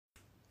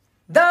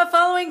The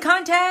following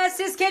contest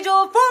is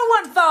scheduled for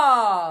one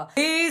fall.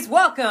 Please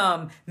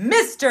welcome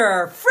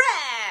Mr.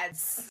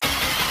 Fretz.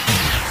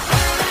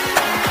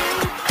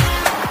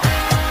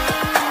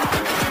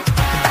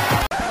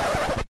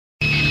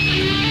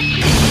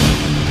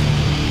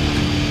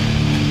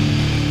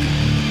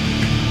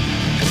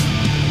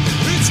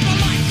 It's my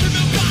life in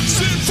the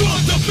box in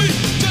front of me.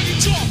 Taking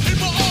chalk in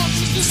my arms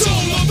is the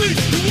soul of me.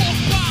 You walk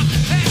by,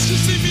 as you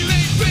see me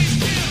laying face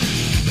down.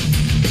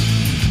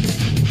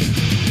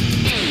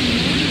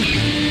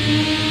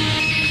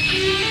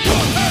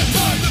 Put hands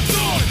on the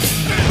sword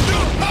in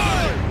your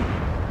hand.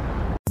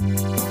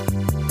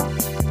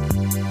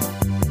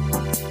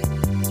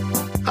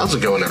 How's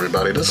it going,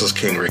 everybody? This is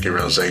King Ricky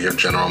Rose, your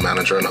general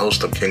manager and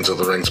host of Kings of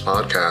the Rings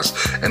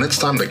podcast, and it's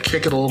time to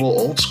kick it a little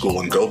old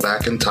school and go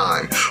back in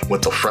time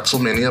with the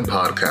FretzleMania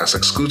podcast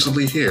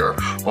exclusively here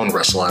on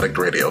Wrestle Addict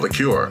Radio, the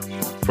cure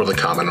for the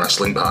common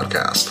wrestling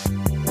podcast.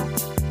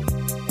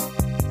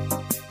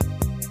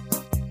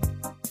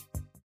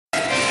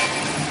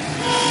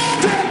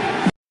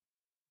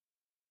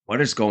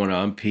 What is going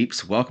on,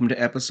 peeps? Welcome to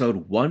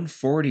episode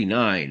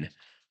 149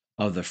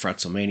 of the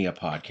FretzleMania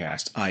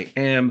podcast. I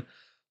am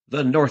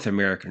the North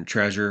American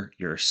treasure,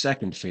 your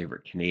second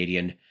favorite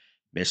Canadian,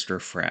 Mr.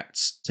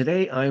 Fretz.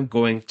 Today I'm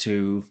going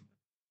to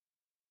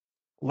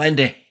lend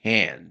a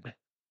hand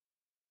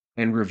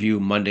and review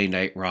Monday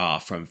Night Raw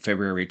from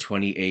February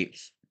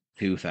 28th,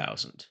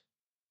 2000.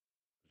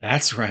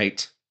 That's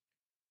right.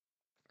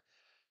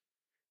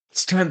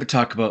 It's time to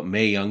talk about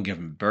Mae Young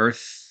giving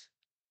birth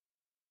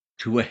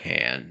to a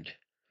hand.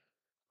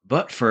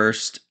 But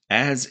first,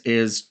 as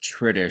is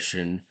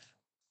tradition,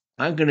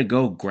 I'm going to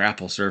go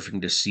grapple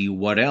surfing to see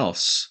what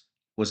else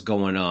was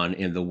going on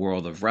in the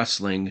world of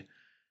wrestling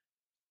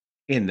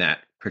in that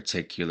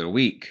particular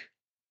week.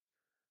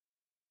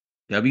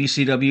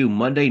 WCW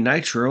Monday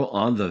Nitro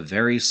on the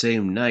very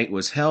same night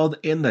was held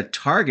in the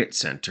Target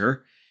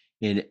Center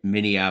in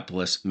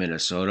Minneapolis,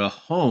 Minnesota,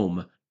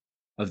 home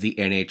of the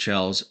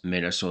NHL's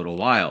Minnesota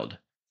Wild.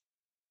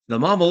 The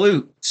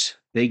Mamalukes,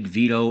 Big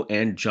Vito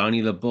and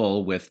Johnny the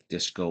Bull with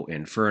Disco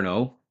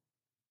Inferno,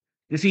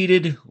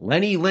 defeated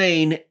Lenny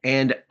Lane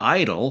and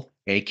Idol,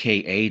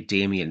 aka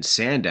Damian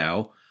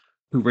Sandow,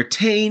 who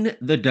retain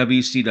the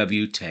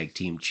WCW Tag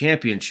Team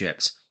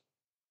Championships.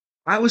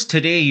 I was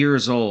today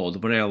years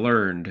old when I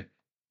learned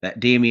that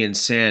Damian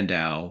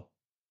Sandow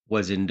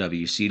was in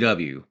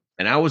WCW,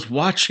 and I was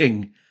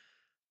watching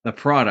the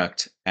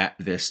product at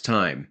this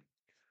time.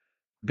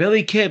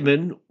 Billy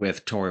Kidman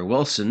with Torrie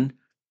Wilson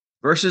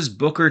versus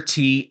Booker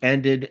T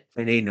ended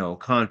in a no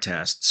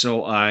contest,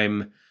 so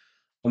I'm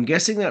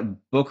guessing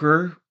that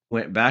Booker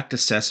went back to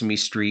Sesame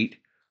Street,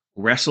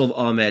 wrestled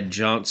Ahmed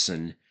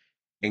Johnson,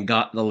 and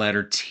got the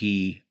letter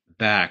T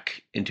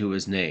back into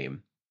his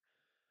name.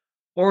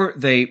 Or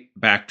they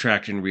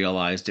backtracked and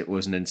realized it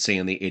was an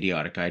insanely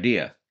idiotic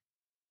idea.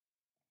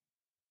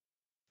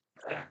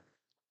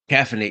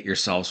 Caffeinate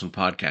yourselves from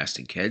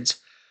podcasting, kids.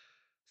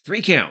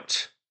 3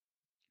 count.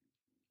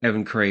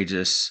 Evan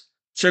Courageous,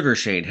 Sugar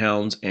Shane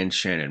Helms, and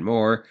Shannon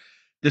Moore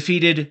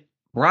defeated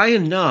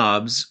Brian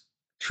Knobbs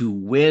to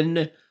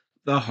win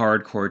the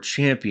Hardcore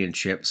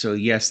Championship. So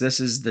yes, this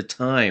is the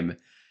time.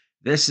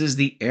 This is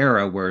the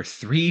era where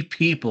 3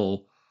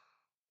 people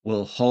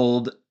will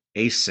hold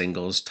a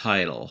singles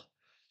title.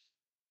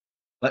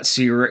 Let's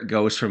see where it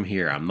goes from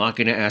here. I'm not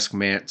going to ask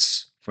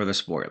Mance for the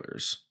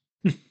spoilers.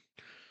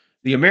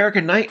 The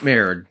American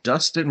Nightmare,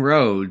 Dustin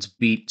Rhodes,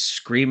 beat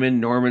Screamin'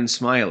 Norman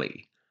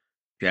Smiley.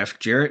 Jeff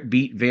Jarrett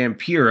beat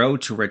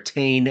Vampiro to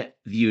retain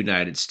the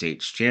United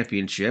States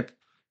Championship.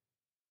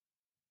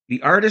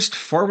 The artist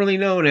formerly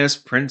known as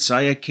Prince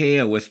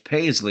Iaukea with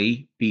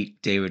Paisley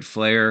beat David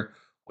Flair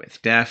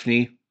with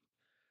Daphne.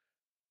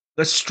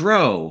 The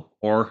Stro,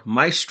 or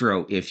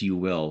Maestro if you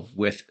will,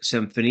 with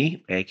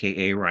Symphony,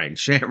 aka Ryan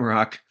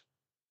Shamrock,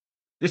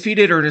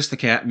 defeated Ernest the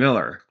Cat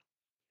Miller.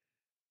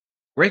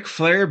 Ric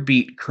Flair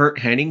beat Curt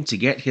Hennig to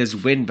get his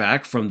win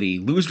back from the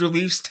Loser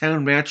Leaves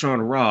Town match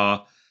on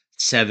Raw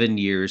 7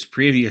 years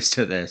previous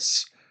to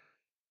this.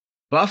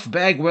 Buff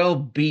Bagwell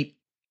beat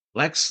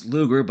Lex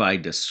Luger by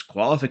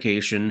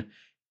disqualification,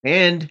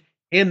 and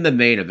in the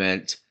main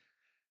event,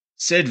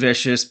 Sid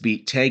Vicious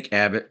beat Tank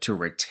Abbott to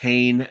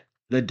retain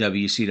the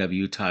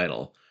WCW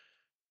title.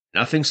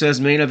 Nothing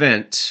says main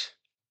event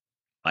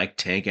like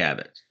Tank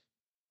Abbott.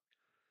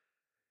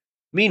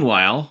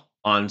 Meanwhile,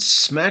 on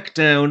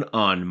SmackDown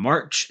on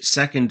March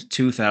 2nd,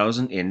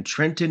 2000 in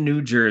Trenton,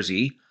 New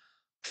Jersey,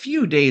 a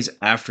few days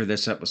after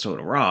this episode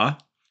of Raw,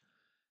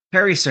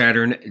 Perry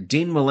Saturn,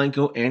 Dean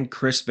Malenko, and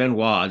Chris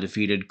Benoit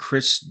defeated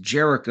Chris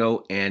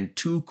Jericho and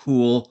Too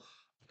Cool,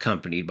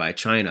 accompanied by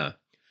Chyna.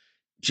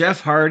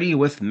 Jeff Hardy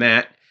with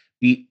Matt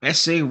beat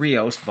S.A.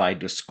 Rios by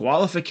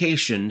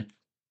disqualification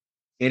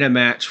in a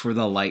match for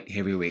the Light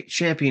Heavyweight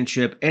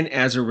Championship, and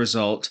as a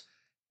result,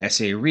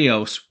 S.A.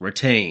 Rios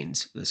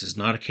retains. This is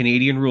not a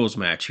Canadian rules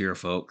match here,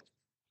 folks.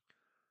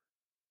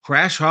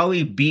 Crash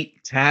Holly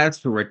beat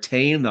Taz to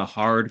retain the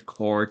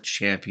Hardcore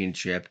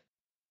Championship.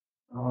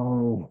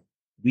 Oh,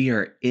 we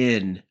are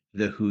in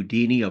the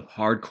Houdini of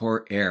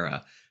Hardcore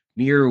era.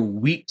 mere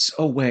weeks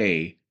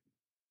away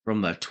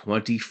from the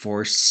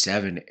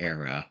 24/7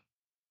 era.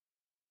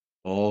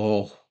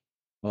 Oh,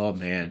 oh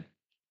man,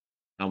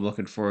 I'm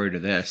looking forward to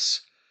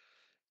this.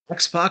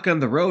 X-Pac on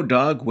the Road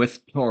Dog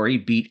with Tori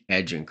beat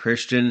Edge and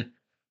Christian.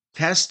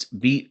 Test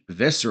beat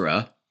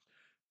Viscera.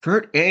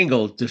 Kurt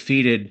Angle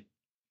defeated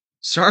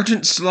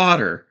Sergeant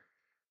Slaughter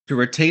to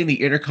retain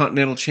the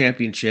Intercontinental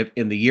Championship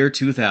in the year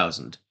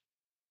 2000.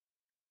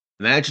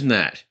 Imagine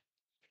that.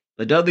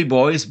 The Dudley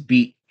Boys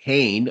beat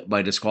Kane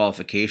by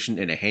disqualification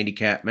in a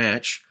handicap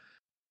match.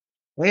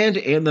 And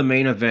in the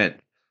main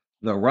event,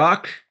 The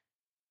Rock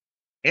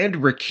and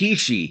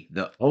Rikishi,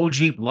 the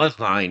OG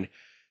Bloodline,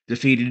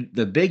 defeated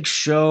The Big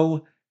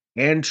Show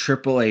and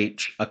Triple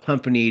H,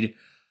 accompanied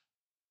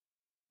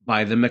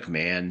by the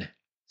McMahon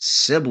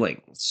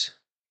siblings.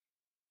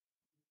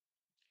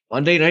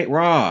 Monday Night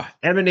Raw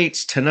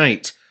emanates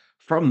tonight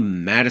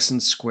from Madison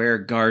Square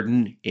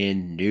Garden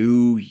in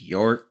New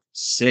York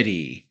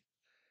City.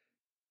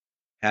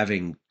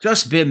 Having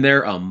just been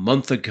there a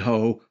month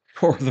ago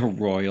for the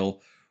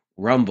Royal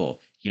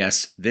Rumble.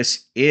 Yes,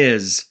 this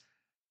is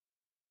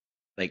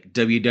like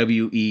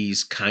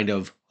WWE's kind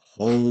of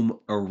home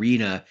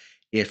arena,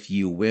 if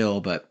you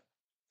will, but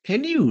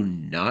can you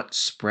not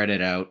spread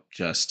it out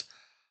just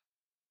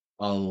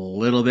a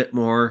little bit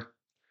more?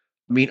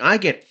 I mean, I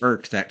get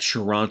irked that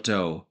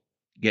Toronto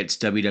gets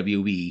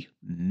WWE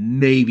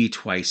maybe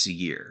twice a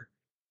year,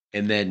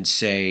 and then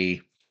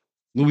say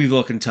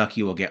Louisville,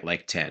 Kentucky will get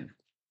like 10.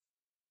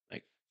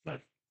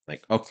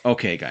 Like,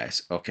 okay,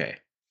 guys, okay.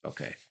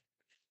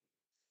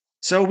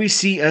 So we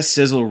see a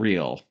sizzle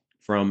reel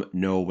from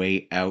No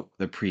Way Out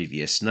the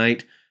previous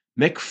night.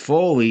 Mick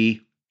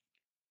Foley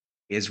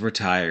is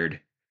retired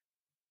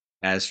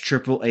as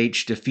Triple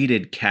H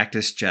defeated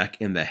Cactus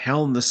Jack in the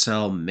Hell in the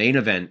Cell main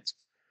event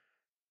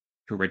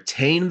to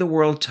retain the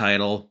world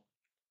title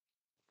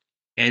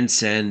and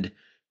send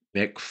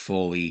Mick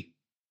Foley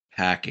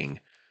packing.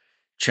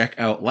 Check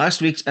out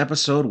last week's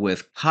episode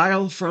with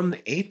Kyle from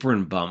the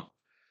Apron Bump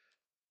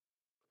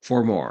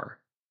for more.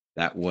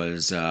 That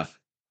was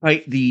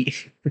quite the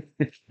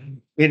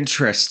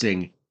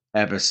interesting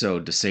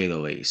episode, to say the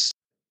least.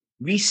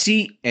 We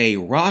see a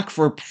Rock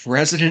for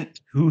President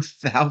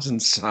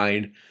 2000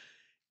 sign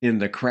in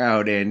the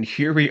crowd, and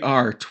here we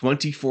are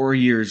 24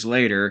 years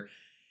later,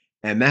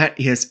 and that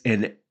is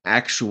an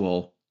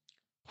actual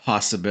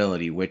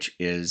possibility, which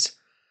is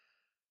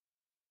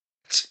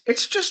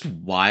it's just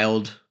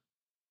wild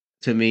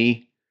to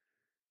me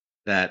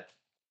that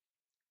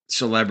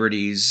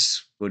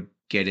celebrities would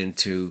get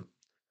into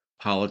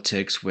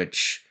politics,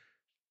 which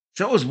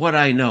shows what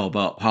I know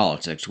about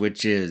politics,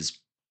 which is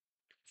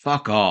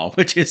fuck all,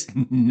 which is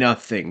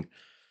nothing.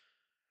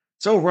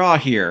 So Raw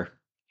here,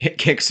 it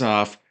kicks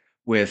off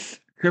with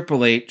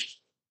Triple H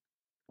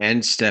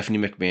and Stephanie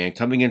McMahon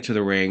coming into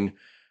the ring,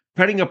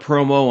 cutting a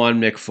promo on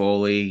Mick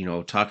Foley,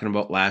 talking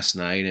about last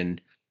night,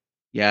 and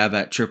yeah,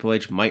 that Triple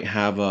H might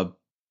have a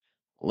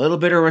little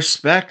bit of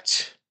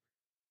respect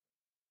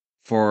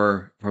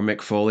for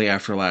Mick Foley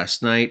after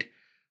last night,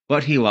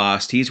 but he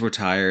lost. He's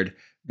retired.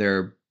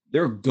 They're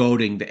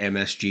goading the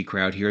MSG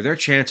crowd here. They're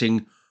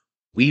chanting,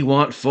 "We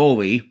want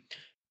Foley."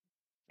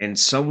 And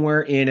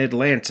somewhere in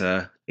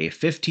Atlanta, a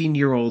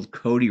 15-year-old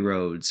Cody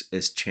Rhodes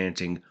is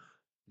chanting,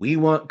 "We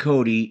want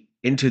Cody,"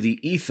 into the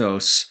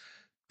ethos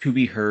to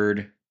be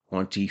heard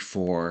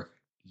 24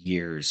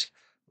 years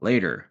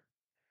later.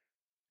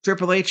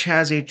 Triple H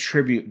has a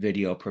tribute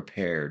video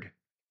prepared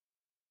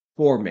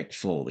for Mick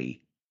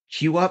Foley.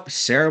 Cue up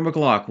Sarah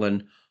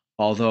McLachlan,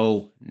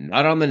 although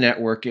not on the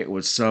network. It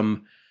was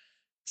some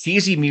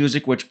cheesy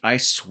music, which I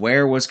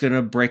swear was going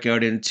to break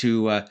out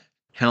into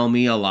Tell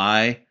Me a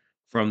Lie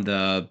from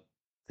the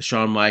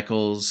Shawn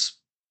Michaels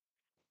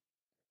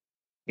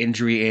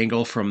injury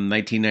angle from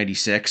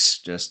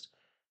 1996.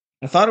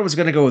 I thought it was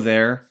going to go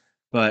there,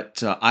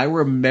 but I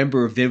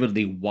remember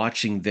vividly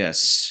watching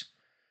this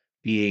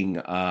being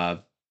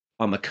on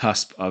the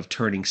cusp of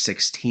turning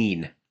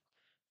 16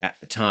 at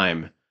the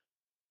time.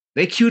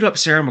 They queued up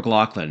Sarah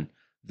McLachlan,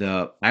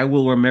 the I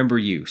Will Remember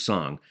You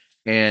song.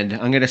 And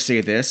I'm going to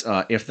say this,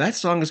 if that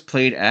song is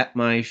played at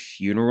my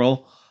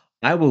funeral,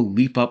 I will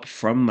leap up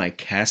from my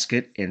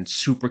casket and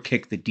super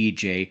kick the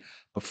DJ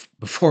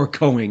before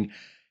going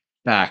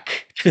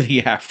back to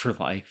the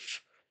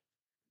afterlife.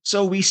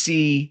 So we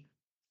see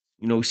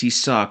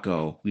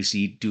Sacco, we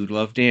see Dude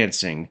Love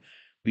Dancing,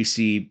 we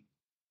see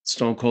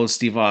Stone Cold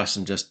Steve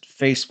Austin just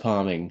face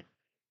palming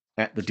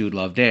at the Dude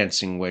Love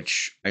Dancing,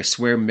 which I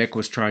swear Mick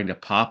was trying to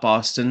pop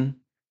Austin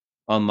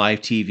on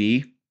live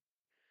TV.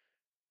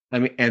 I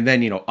mean, and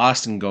then,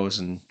 Austin goes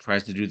and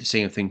tries to do the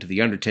same thing to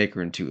The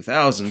Undertaker in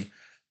 2000,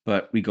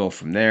 but we go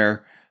from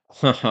there.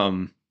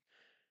 We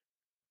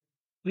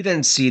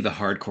then see the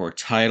hardcore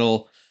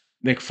title,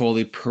 Mick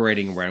Foley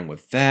parading around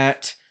with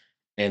that,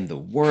 and the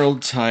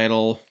world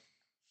title.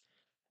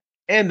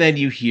 And then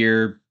you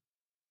hear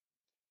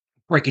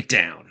Break It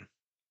Down,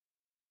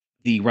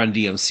 the Run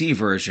DMC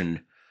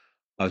version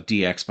of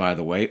DX, by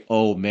the way.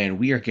 Oh man,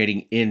 we are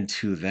getting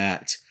into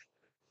that.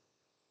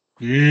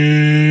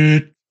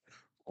 Get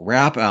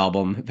rap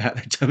album that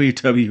the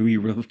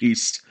WWE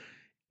released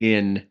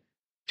in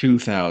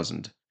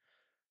 2000.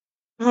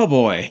 Oh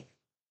boy.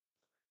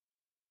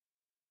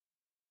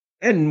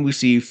 And we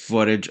see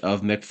footage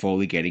of Mick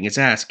Foley getting his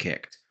ass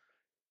kicked,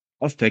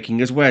 of picking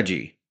his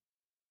wedgie,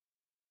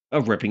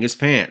 of ripping his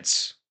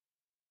pants,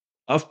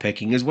 of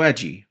picking his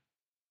wedgie,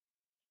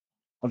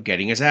 of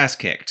getting his ass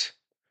kicked,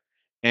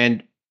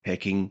 and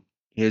picking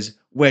his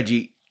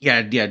wedgie.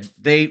 Yeah,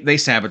 they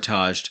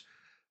sabotaged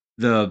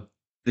the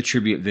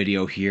tribute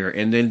video here,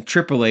 and then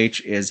Triple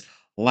H is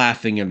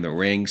laughing in the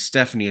ring.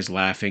 Stephanie is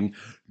laughing.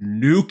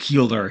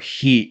 Nuclear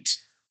heat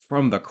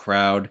from the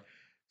crowd.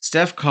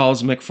 Steph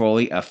calls Mick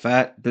Foley a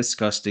fat,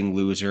 disgusting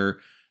loser.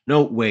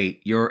 No,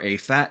 wait, you're a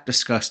fat,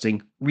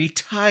 disgusting,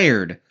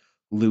 retired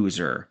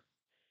loser.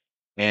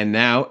 And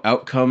now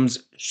out comes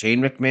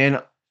Shane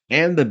McMahon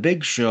and the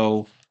Big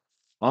Show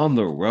on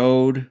the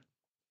road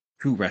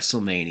to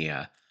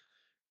WrestleMania.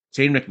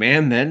 Shane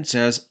McMahon then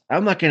says,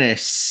 I'm not going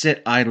to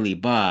sit idly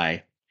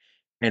by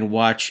and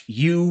watch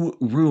you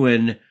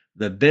ruin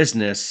the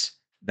business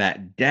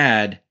that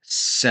Dad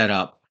set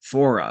up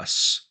for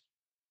us.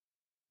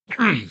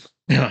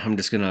 I'm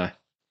just going to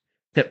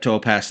tiptoe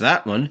past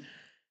that one.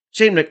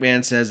 Shane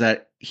McMahon says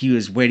that he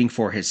was waiting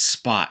for his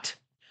spot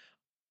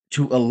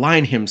to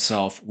align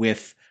himself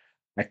with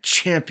a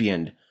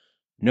champion.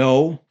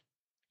 No,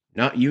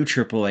 not you,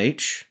 Triple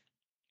H.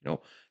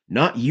 No,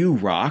 not you,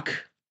 Rock.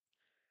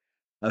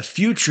 A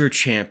future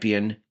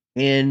champion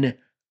in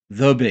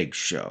The Big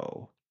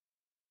Show.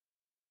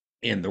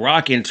 And The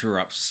Rock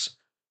interrupts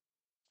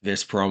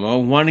this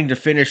promo, wanting to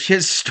finish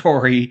his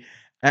story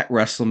at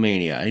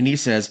WrestleMania. And he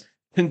says,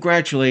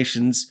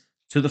 congratulations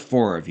to the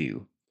four of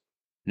you.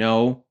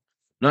 No,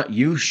 not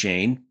you,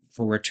 Shane,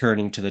 for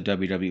returning to the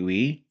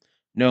WWE.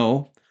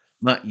 No,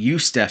 not you,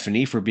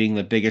 Stephanie, for being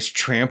the biggest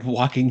tramp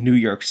walking New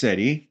York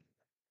City.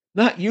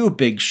 Not you,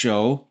 Big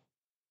Show,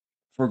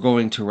 for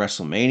going to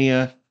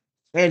WrestleMania.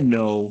 And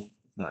no,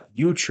 not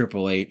you,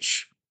 Triple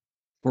H,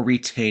 for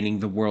retaining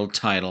the world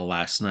title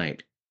last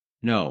night.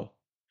 No.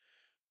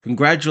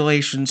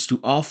 Congratulations to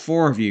all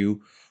four of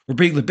you for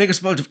being the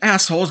biggest bunch of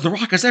assholes The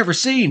Rock has ever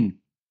seen.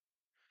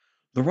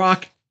 The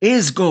Rock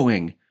is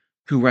going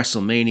to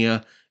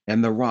WrestleMania,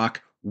 and The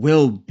Rock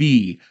will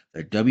be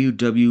the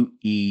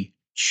WWE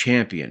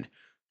champion.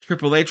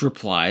 Triple H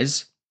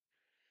replies,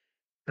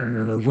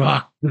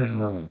 Rock,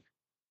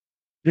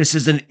 this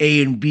is an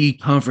A and B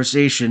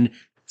conversation.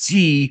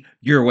 See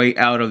your way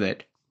out of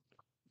it.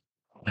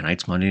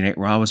 Tonight's Monday Night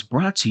Raw was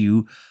brought to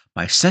you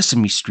by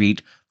Sesame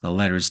Street, the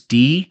letters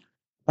D,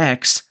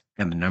 X,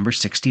 and the number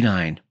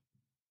 69.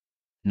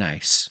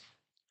 Nice.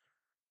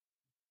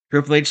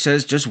 Triple H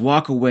says, just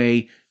walk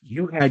away.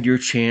 You had your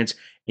chance,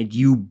 and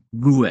you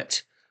blew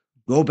it.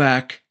 Go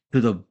back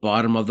to the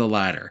bottom of the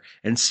ladder.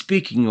 And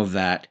speaking of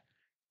that,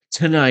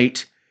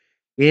 tonight,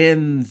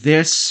 in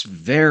this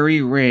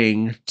very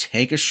ring,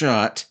 take a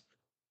shot.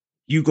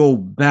 You go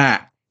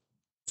back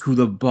to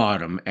the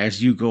bottom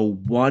as you go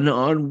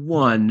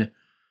one-on-one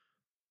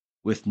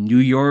with New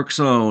York's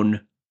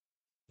own,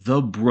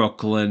 the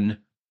Brooklyn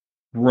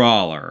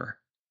Brawler.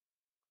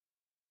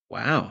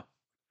 Wow.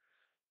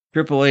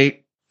 Triple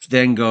H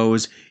then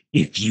goes,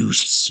 if you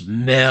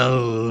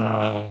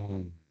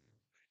smell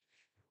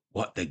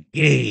what the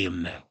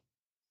game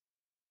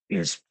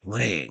is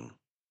playing.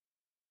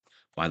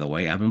 By the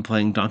way, I've been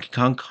playing Donkey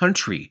Kong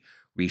Country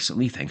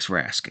recently. Thanks for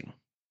asking.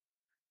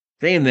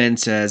 Zayn then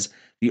says,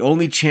 the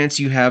only chance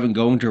you have in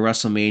going to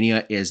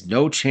WrestleMania is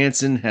no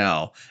chance in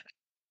hell.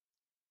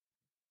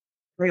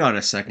 Hang on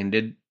a second.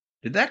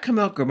 Did that come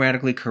out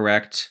grammatically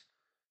correct?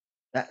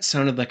 That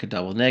sounded like a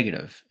double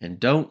negative. And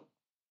don't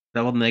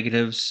double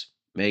negatives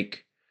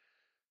make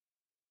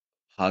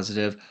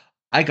positive?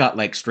 I got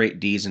like straight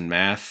D's in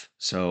math,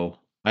 so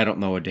I don't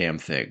know a damn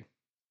thing.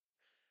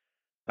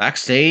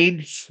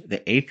 Backstage,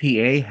 the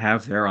APA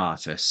have their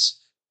office.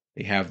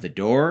 They have the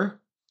door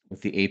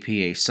with the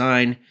APA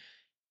sign.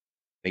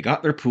 They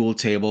got their pool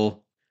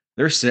table.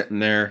 They're sitting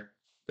there.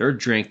 They're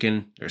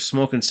drinking. They're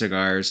smoking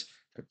cigars.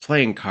 They're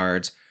playing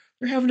cards.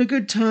 They're having a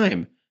good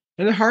time.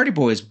 And the Hardy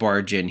Boys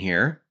barge in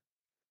here.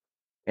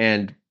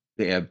 And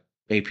the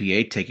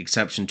APA take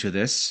exception to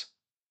this.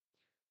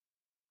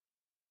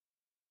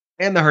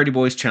 And the Hardy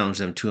Boys challenge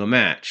them to a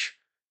match.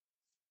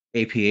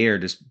 APA are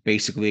just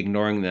basically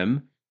ignoring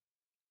them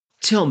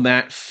till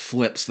Matt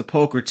flips the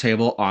poker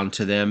table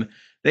onto them.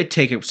 They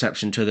take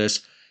exception to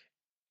this,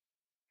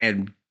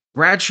 and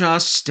Bradshaw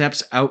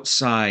steps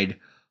outside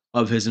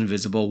of his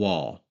invisible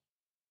wall.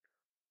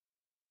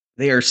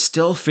 They are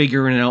still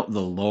figuring out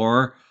the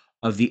lore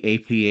of the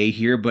APA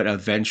here, but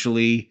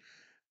eventually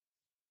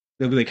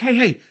they'll be like,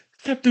 hey,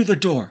 step through the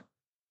door.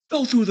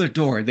 Go through the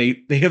door.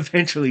 They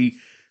eventually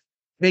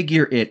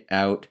figure it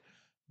out.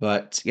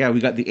 But yeah,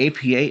 we got the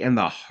APA and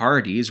the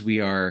Hardys.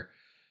 We are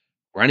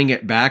running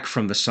it back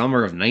from the summer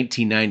of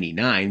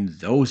 1999.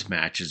 Those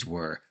matches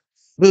were,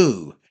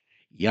 boo,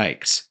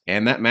 yikes.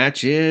 And that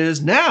match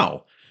is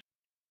now.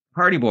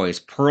 Hardy Boys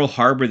Pearl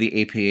Harbor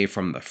the APA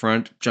from the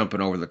front,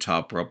 jumping over the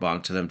top rope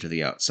onto them to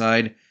the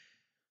outside.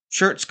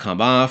 Shirts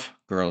come off,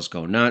 girls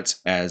go nuts,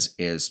 as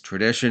is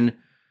tradition.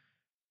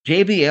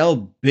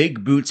 JBL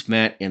big boots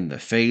Matt in the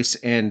face,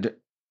 and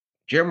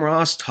Jim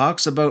Ross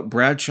talks about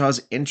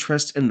Bradshaw's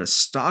interest in the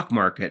stock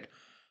market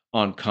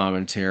on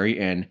commentary.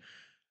 And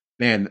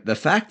man, the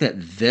fact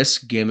that this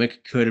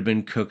gimmick could have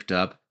been cooked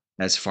up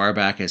as far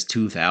back as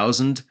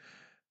 2000,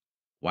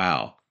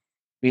 wow.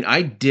 I mean,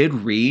 I did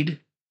read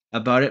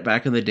about it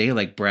back in the day,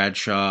 like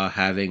Bradshaw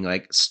having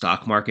like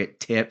stock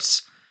market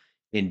tips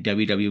in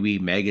WWE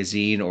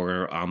magazine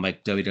or on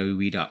like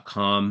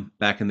WWE.com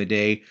back in the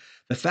day.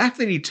 The fact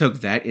that he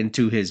took that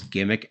into his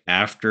gimmick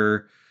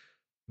after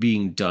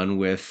being done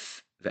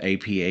with the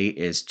APA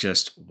is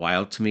just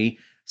wild to me.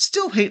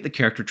 Still hate the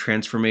character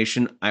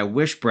transformation. I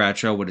wish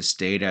Bradshaw would have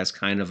stayed as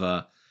kind of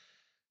a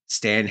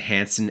Stan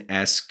Hansen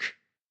esque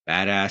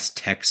badass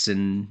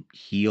Texan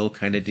heel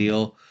kind of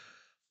deal.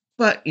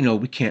 But,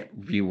 we can't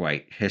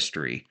rewrite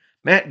history.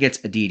 Matt gets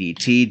a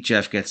DDT,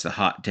 Jeff gets the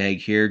hot tag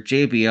here,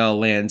 JBL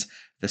lands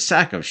the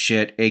sack of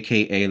shit,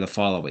 aka the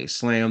fallaway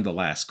slam, the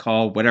last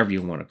call, whatever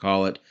you want to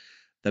call it.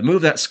 The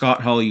move that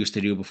Scott Hall used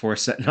to do before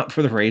setting up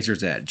for the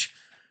Razor's Edge.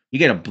 You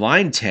get a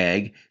blind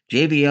tag,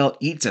 JBL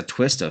eats a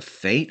twist of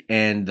fate,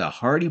 and the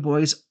Hardy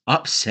Boys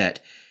upset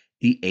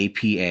the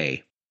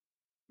APA.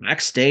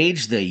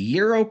 Backstage, the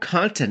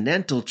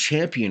Eurocontinental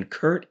Champion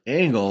Kurt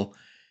Angle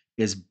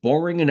is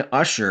boring an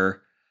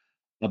usher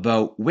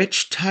about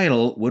which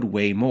title would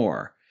weigh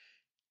more,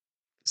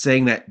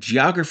 saying that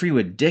geography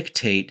would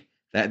dictate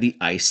that the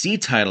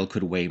IC title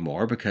could weigh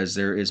more because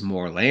there is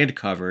more land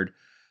covered,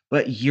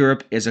 but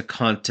Europe is a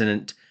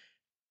continent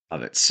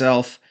of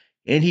itself.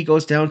 And he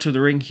goes down to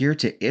the ring here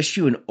to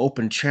issue an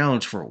open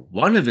challenge for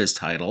one of his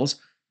titles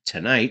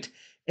tonight.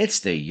 It's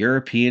the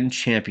European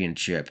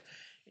Championship.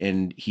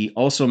 And he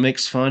also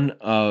makes fun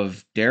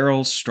of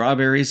Daryl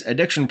Strawberry's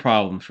addiction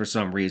problems for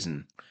some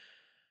reason.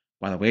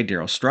 By the way,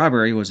 Daryl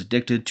Strawberry was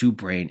addicted to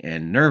brain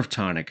and nerve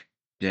tonic.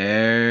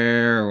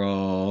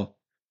 Daryl.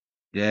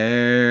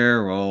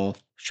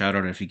 Shout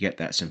out if you get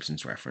that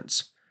Simpsons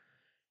reference.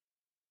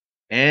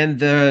 And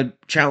the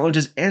challenge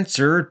is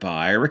answered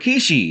by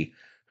Rikishi,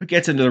 who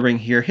gets into the ring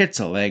here, hits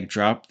a leg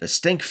drop. The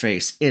stink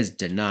face is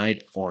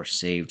denied or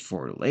saved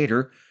for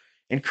later.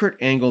 And Kurt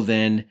Angle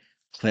then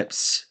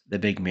clips the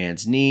big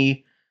man's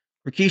knee.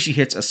 Rikishi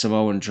hits a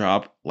Samoan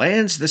drop,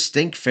 lands the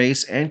stink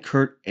face, and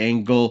Kurt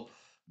Angle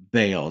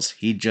bails.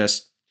 He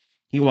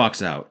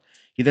walks out.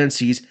 He then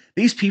sees,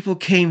 these people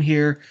came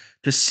here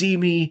to see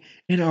me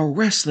in a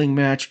wrestling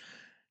match,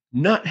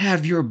 not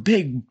have your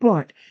big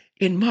butt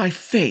in my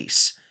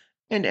face.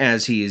 And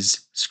as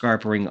he's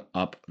scarpering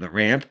up the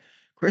ramp,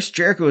 Chris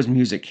Jericho's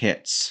music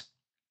hits.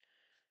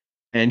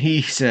 And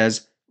he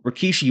says,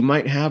 Rikishi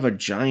might have a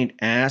giant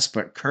ass,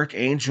 but Kurt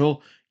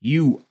Angle,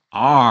 you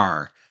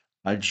are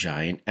a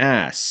giant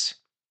ass.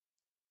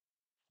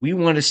 We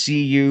want to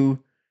see you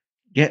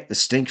get the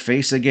stink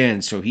face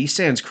again. So he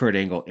sends Kurt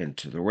Angle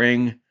into the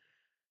ring.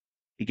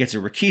 He gets a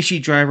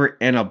Rikishi driver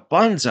and a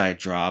bonsai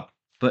drop,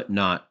 but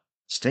not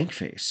stink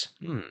face.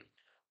 The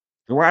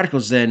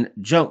Radicals then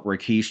jump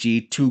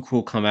Rikishi. Too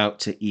Cool come out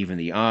to even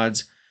the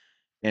odds.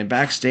 And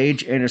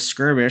backstage in a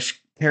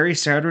skirmish, Perry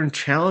Saturn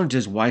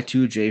challenges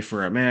Y2J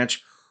for a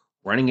match,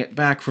 running it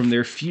back from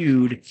their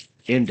feud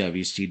in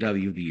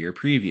WCW the year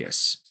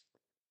previous.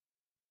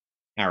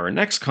 Our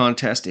next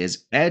contest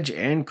is Edge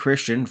and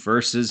Christian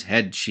versus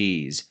Head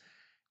Cheese.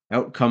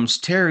 Out comes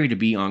Terry to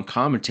be on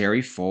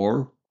commentary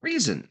for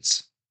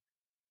reasons.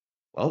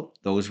 Well,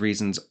 those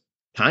reasons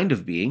kind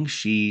of being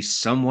she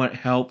somewhat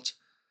helped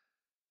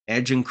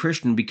Edge and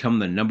Christian become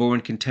the number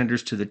one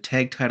contenders to the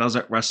tag titles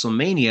at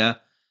WrestleMania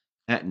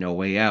at No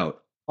Way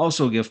Out.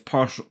 Also give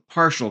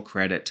partial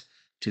credit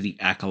to the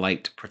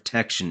Acolyte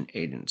Protection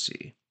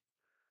Agency.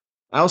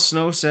 Al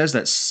Snow says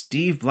that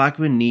Steve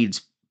Blackman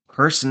needs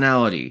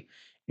personality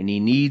and he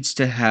needs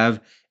to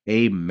have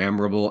a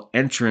memorable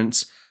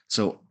entrance.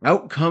 So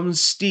out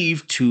comes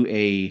Steve to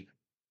a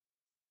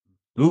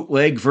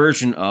bootleg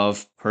version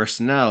of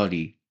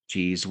Personality.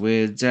 Cheese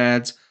Whiz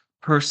adds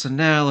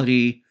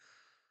Personality.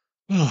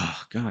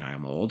 Oh, God,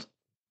 I'm old.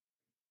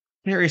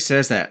 Harry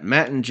says that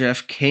Matt and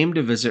Jeff came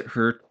to visit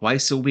her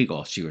twice a week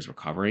while she was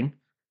recovering.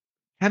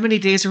 How many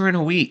days are in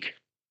a week?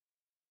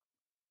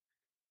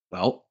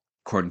 Well,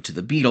 according to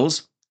the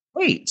Beatles,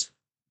 8.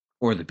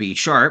 Or the B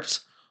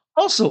Sharps,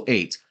 also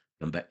 8.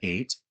 Number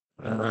 8.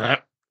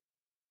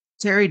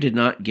 Terry did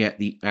not get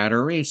the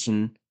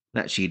adoration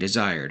that she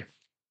desired.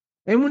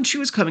 And when she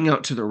was coming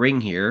out to the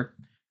ring here,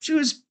 she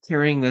was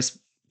carrying this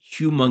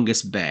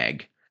humongous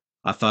bag.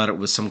 I thought it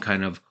was some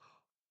kind of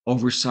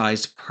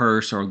oversized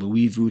purse or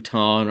Louis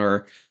Vuitton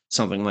or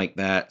something like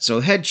that. So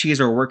Head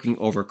Cheese are working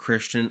over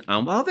Christian.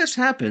 While this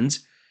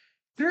happens,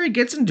 Terry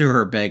gets into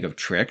her bag of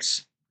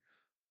tricks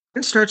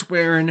and starts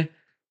wearing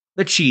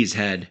the cheese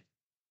head.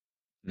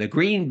 The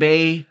Green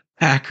Bay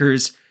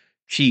Packers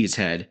cheese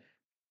head.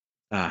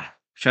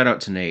 Shout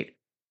out to Nate.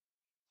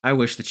 I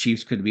wish the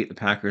Chiefs could beat the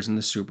Packers in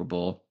the Super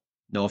Bowl.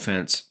 No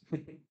offense.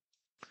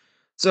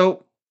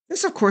 So,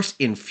 this of course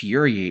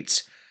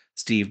infuriates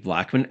Steve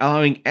Blackman,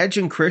 allowing Edge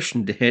and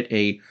Christian to hit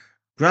a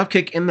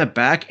dropkick in the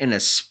back, and a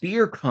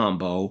spear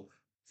combo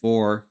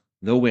for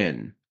the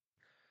win.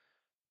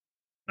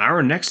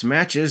 Our next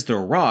match is The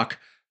Rock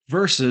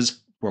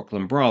versus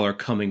Brooklyn Brawler,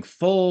 coming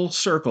full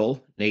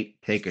circle.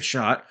 Nate, take a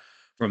shot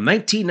from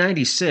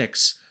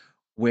 1996,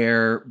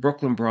 where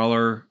Brooklyn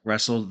Brawler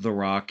wrestled The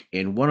Rock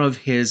in one of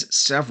his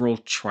several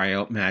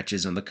tryout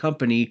matches in the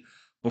company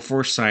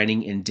before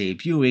signing and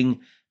debuting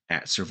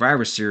at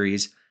Survivor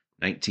Series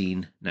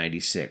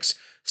 1996.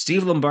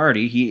 Steve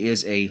Lombardi, he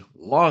is a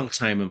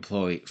longtime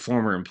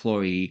former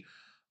employee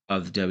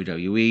of the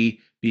WWE,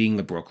 being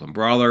the Brooklyn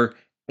Brawler,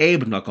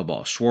 Abe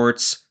Knuckleball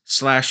Schwartz /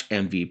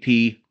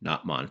 MVP,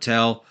 not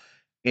Montel,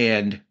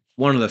 and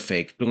one of the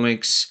fake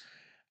doinks.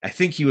 I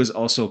think he was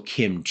also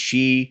Kim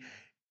Chi.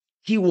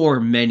 He wore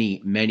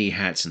many, many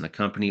hats in the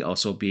company,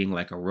 also being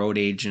like a road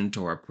agent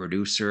or a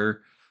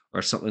producer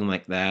or something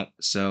like that.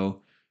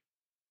 So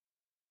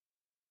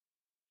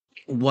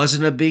it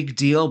wasn't a big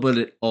deal, but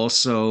it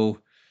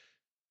also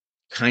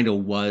kind of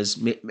was,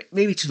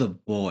 maybe to the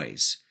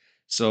boys.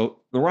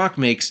 So The Rock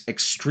makes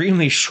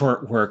extremely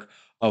short work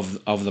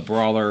of the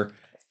Brawler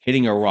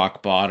hitting a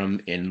rock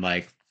bottom in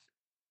like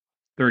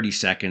 30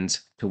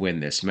 seconds to win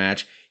this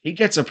match. He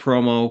gets a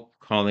promo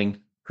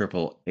calling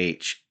Triple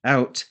H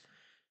out,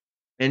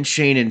 and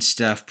Shane and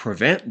Steph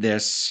prevent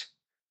this,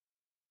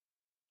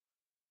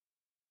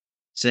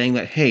 saying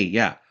that, hey,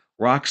 yeah,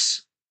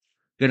 Rock's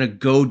gonna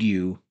goad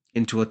you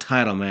into a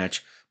title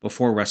match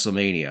before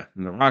WrestleMania.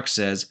 And The Rock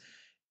says,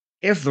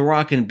 if The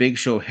Rock and Big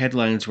Show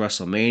headlines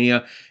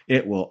WrestleMania,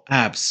 it will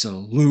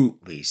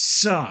absolutely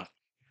suck.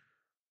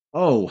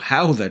 Oh,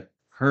 how the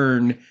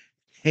turn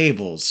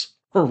tables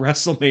for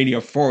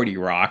WrestleMania 40,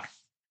 Rock.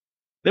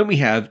 Then we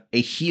have a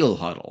heel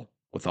huddle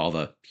with all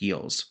the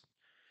heels.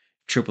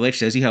 Triple H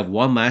says you have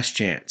one last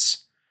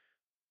chance.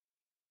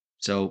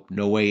 So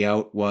No Way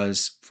Out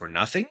was for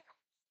nothing?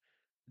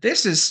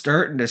 This is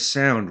starting to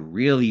sound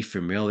really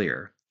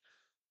familiar.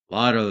 A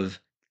lot of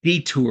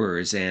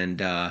detours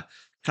and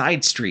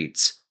side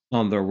streets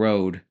on the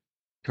road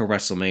to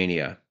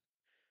WrestleMania.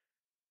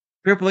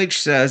 Triple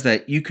H says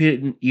that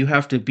you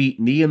have to beat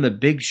me and the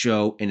Big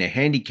Show in a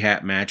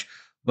handicap match,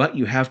 but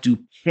you have to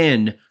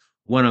pin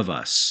one of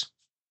us.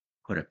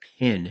 Put a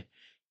pin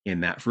in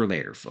that for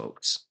later,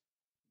 folks.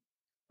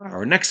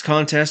 Our next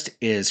contest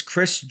is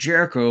Chris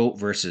Jericho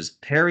versus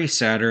Perry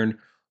Saturn,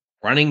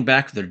 running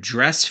back the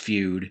dress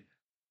feud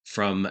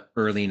from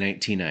early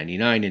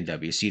 1999 in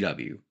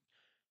WCW.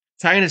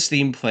 China's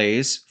theme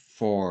plays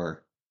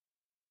for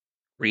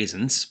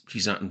reasons.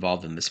 She's not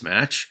involved in this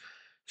match.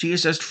 She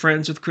is just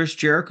friends with Chris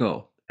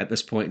Jericho at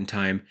this point in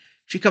time.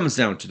 She comes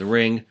down to the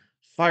ring,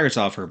 fires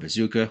off her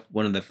bazooka,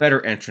 one of the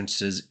better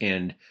entrances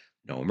in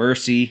No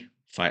Mercy.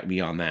 Fight me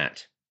on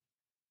that.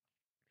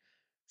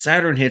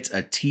 Saturn hits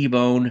a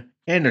T-bone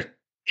and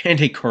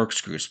a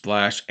corkscrew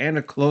splash and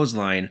a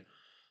clothesline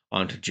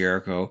onto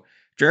Jericho.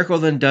 Jericho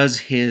then does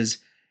his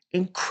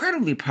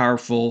incredibly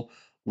powerful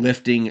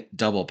lifting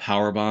double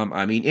powerbomb.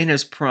 I mean, in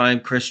his prime,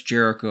 Chris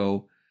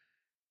Jericho,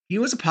 he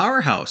was a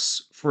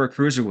powerhouse for a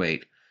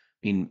cruiserweight. I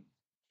mean,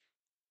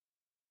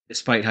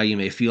 despite how you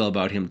may feel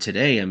about him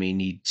today, I mean,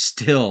 he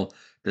still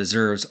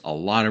deserves a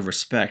lot of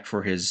respect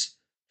for his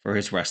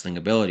wrestling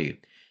ability.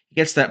 He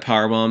gets that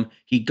powerbomb.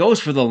 He goes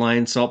for the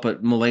lion salt,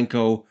 but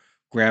Malenko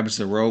grabs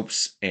the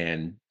ropes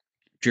and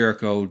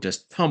Jericho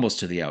just tumbles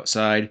to the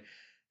outside.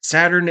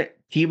 Saturn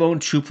T-bone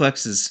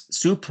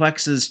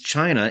suplexes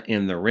China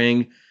in the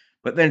ring,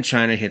 but then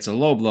China hits a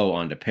low blow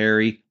onto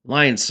Perry,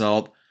 lion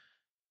salt,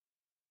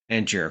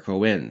 and Jericho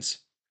wins.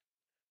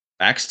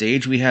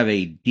 Backstage, we have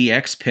a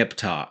DX pep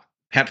talk.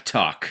 Pip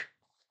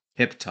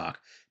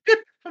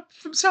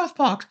from South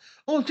Park.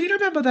 Oh, do you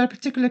remember that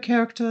particular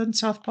character in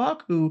South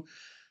Park who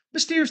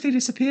mysteriously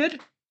disappeared?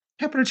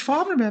 Pepperidge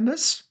Farm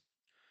remembers.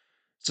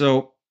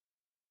 So,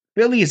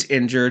 Billy is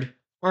injured,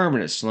 arm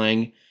in a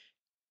sling,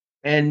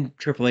 and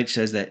Triple H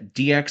says that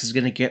DX is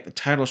going to get the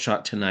title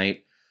shot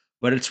tonight,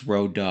 but it's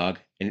Road Dogg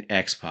and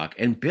X-Pac.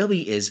 And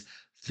Billy is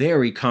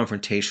very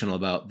confrontational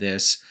about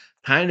this,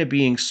 kind of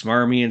being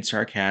smarmy and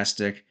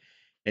sarcastic,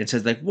 and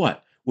says, like,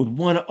 what? With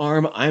one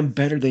arm, I'm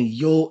better than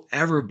you'll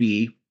ever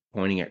be,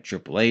 pointing at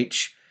Triple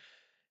H.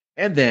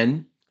 And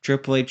then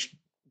Triple H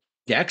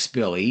decks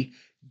Billy,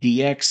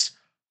 DX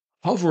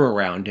hover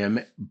around him,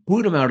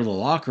 boot him out of the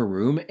locker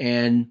room,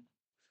 and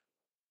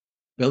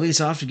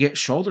Billy's off to get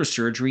shoulder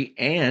surgery,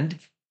 and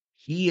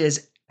he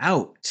is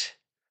out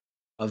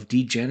of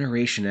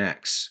Degeneration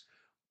X.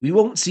 We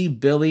won't see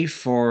Billy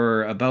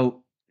for about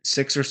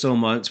 6 or so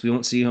months. We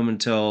won't see him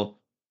until,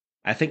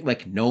 I think,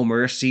 like No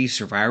Mercy,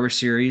 Survivor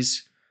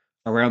Series,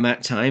 around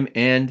that time.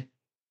 And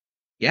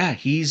yeah,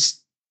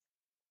 he's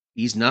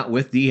not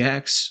with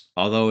DX,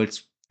 although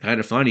it's kind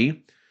of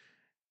funny.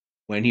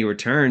 When he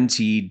returns,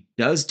 he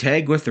does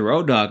tag with the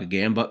Road Dogg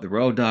again, but the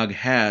Road Dogg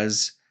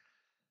has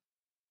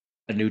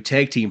a new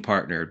tag team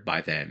partner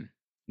by then.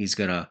 He's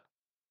gonna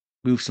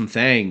move some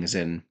things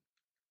and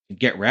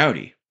get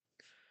rowdy.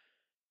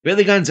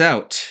 Billy Gunn's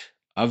out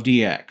of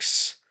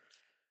DX.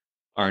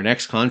 Our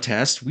next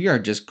contest, we are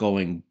just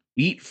going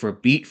beat for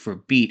beat for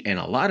beat, and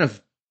a lot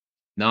of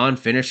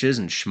non-finishes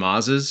and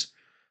schmazzes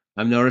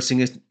I'm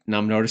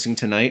noticing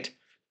tonight.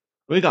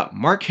 We got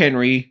Mark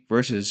Henry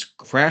versus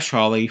Crash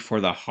Holly for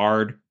the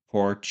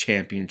Hardcore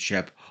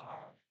Championship.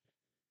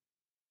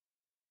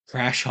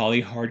 Crash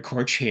Holly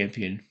Hardcore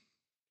Champion.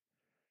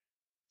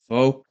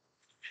 Folks,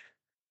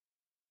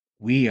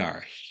 we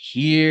are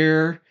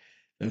here.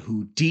 The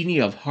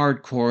Houdini of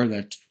Hardcore,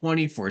 the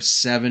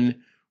 24/7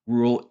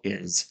 rule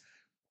is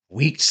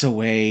weeks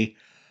away.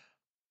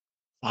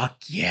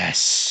 Fuck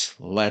yes.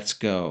 Let's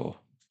go.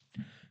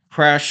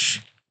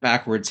 Crash,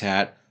 backwards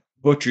hat,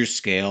 butcher's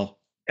scale,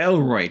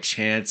 Elroy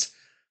chance.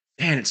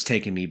 Man, it's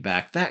taking me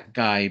back. That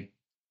guy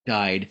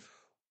died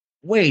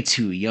way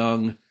too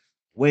young,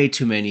 way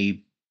too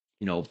many,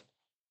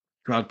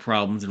 drug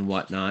problems and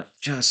whatnot.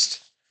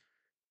 Just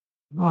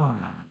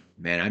man,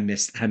 I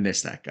miss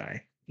that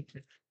guy.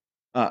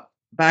 Uh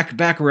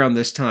back around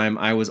this time,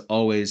 I was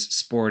always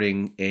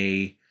sporting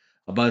a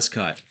buzz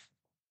cut.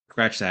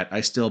 Scratch that.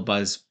 I still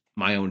buzz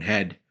my own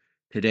head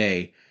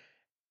today.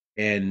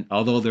 And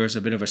although there's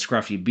a bit of a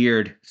scruffy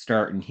beard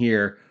starting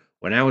here,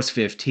 when I was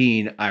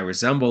 15, I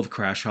resembled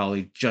Crash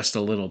Holly just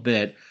a little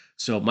bit.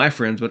 So my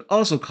friends would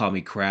also call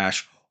me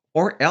Crash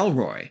or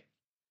Elroy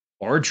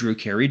or Drew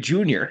Carey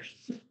Jr.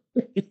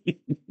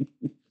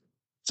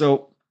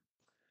 So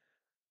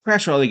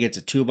Crash Holly gets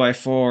a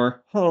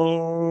 2x4.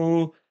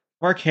 Oh,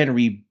 Mark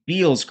Henry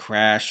Beals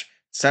Crash,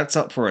 sets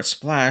up for a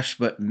splash,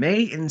 but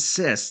May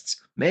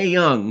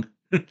Young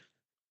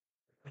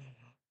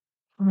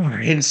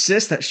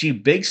insists that she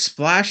big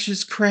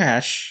splashes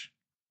Crash,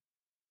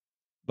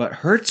 but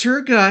hurts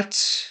her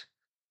gut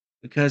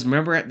because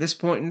remember at this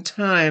point in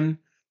time,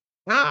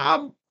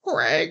 I'm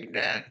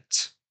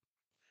pregnant.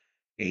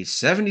 A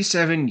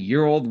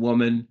 77-year-old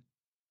woman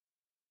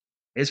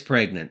is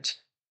pregnant,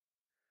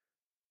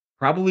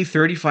 probably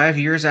 35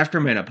 years after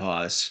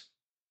menopause.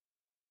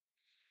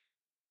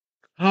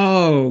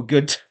 Oh,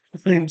 good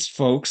times,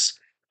 folks.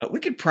 We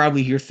could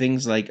probably hear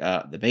things like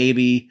the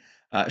baby.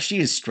 She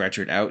is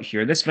stretchered out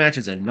here. This match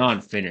is a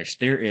non-finish.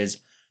 There is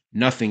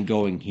nothing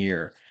going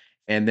here.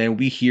 And then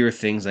we hear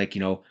things like,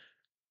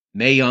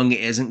 Mae Young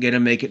isn't going to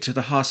make it to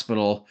the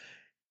hospital,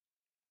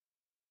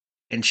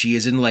 and she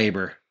is in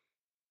labor.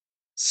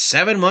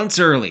 7 months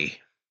early.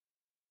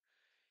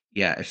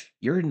 Yeah, if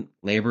you're in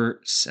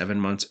labor 7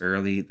 months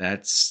early,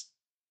 that's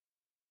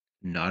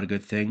not a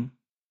good thing.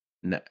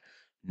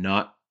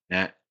 Not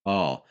at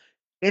all.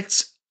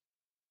 It's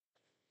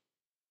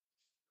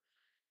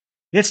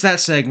that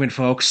segment,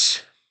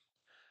 folks.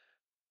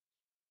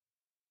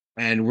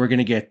 And we're going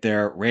to get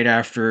there right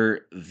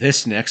after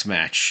this next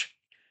match.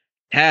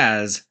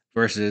 Taz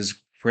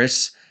versus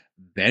Chris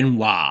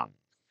Benoit.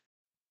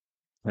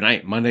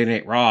 Tonight, Monday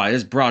Night Raw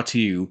is brought to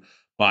you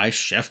by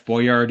Chef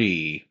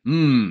Boyardee.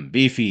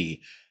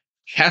 Beefy.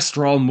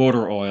 Castrol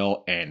Motor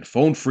Oil and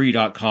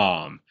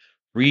PhoneFree.com.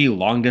 Free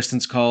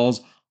long-distance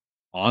calls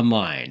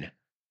online.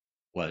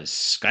 Was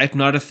Skype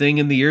not a thing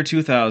in the year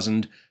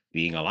 2000?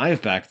 Being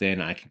alive back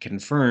then, I can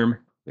confirm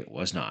it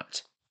was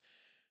not.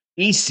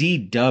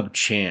 EC Dub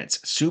Chance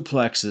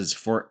suplexes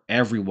for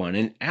everyone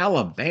in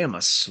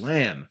Alabama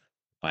Slam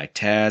by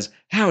Taz.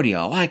 How do you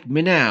like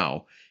me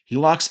now? He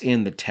locks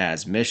in the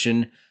Taz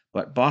mission,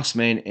 but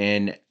Bossman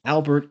and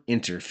Albert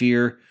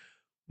interfere.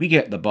 We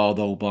get the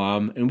Baldo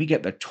bomb, and we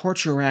get the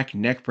torture rack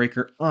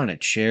neckbreaker on a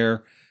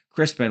chair.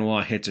 Chris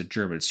Benoit hits a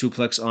German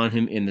suplex on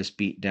him in this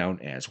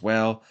beatdown as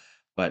well.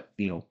 But,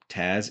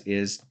 Taz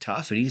is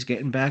tough, and he's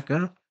getting back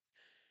up.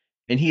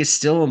 And he is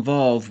still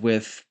involved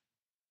with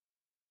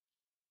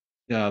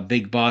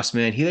Big Boss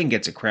Man. He then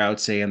gets a crowd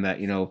saying that,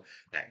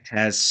 that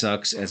Taz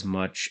sucks as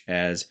much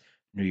as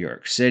New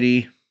York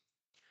City.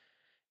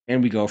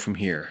 And we go from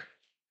here.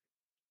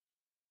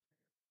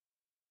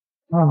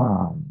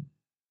 And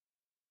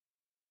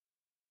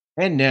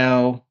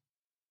now,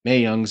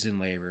 Mae Young's in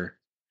labor.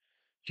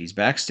 She's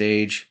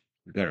backstage.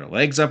 We've got her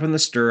legs up in the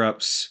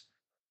stirrups.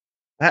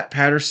 Pat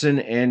Patterson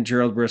and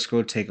Gerald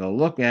Briscoe take a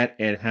look at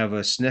and have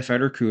a sniff at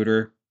her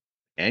cooter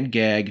and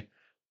gag.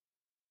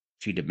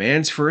 She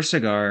demands for a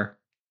cigar.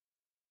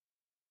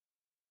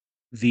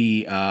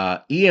 The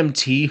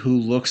EMT, who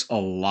looks a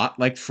lot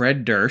like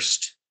Fred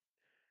Durst,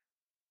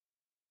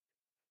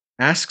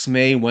 asks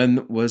May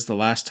when was the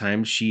last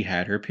time she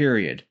had her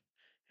period.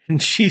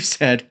 And she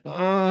said,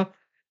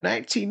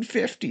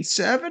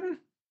 1957?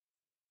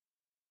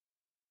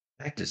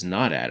 That does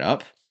not add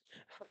up.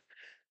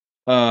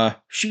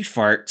 She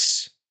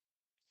farts.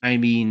 I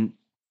mean,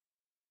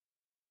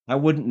 I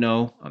wouldn't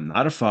know. I'm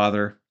not a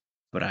father,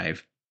 but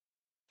I've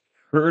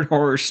heard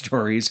horror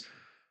stories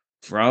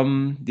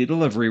from the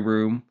delivery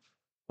room.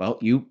 Well,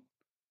 you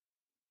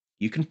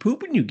can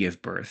poop when you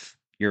give birth.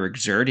 You're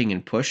exerting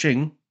and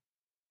pushing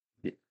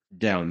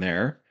down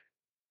there.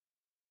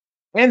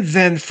 And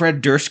then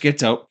Fred Durst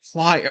gets out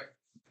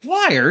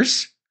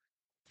pliers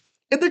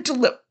and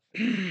the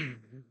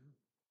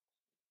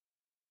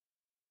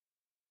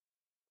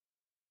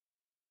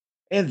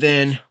and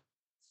then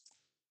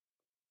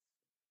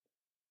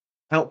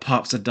out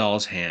pops a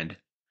doll's hand.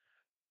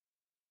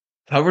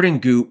 Covered in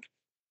goop,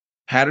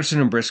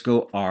 Patterson and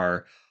Briscoe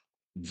are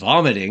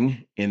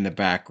vomiting in the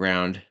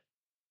background.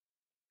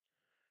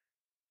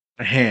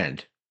 A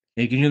hand.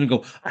 And you can hear them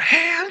go, a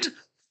hand,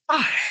 a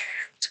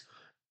hand.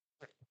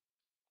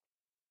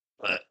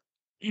 Uh,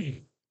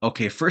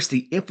 Okay, first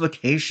the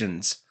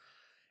implications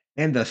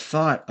and the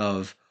thought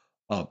of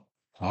a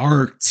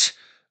part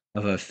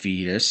of a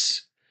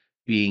fetus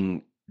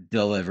being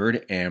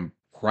delivered and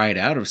pried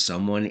out of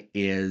someone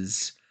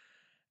is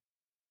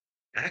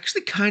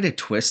actually kind of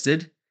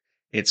twisted.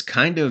 It's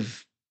kind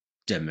of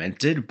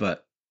demented,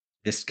 but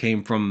this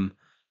came from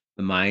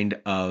the mind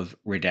of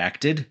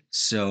Redacted,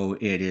 so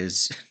it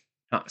is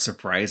not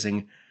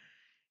surprising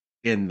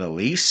in the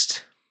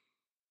least.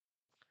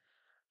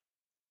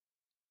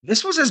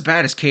 This was as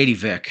bad as Katie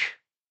Vick,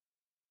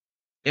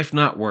 if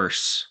not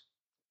worse.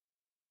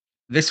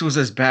 This was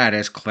as bad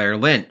as Claire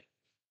Lynn,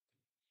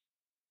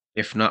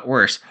 if not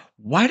worse.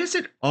 Why does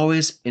it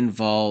always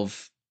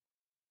involve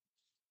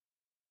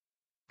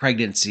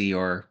pregnancy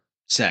or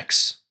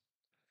sex?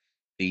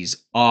 These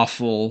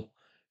awful,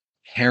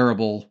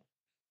 terrible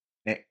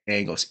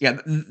angles. Yeah,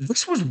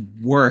 this was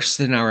worse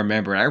than I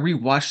remember. I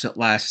rewatched it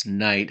last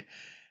night,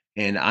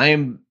 and I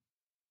am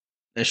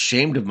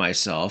ashamed of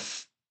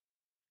myself.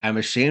 I'm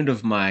ashamed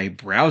of my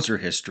browser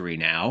history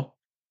now.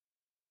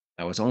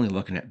 I was only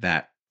looking at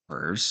bat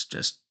curves,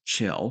 just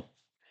chill.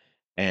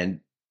 And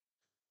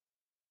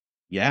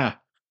yeah,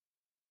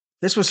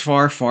 this was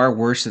far, far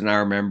worse than I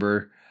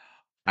remember.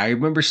 I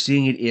remember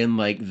seeing it in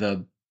like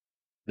the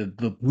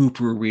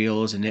blooper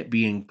reels and it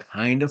being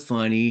kind of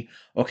funny.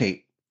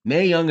 Okay,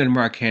 Mae Young and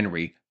Mark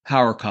Henry,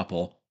 power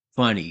couple,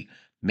 funny.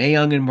 Mae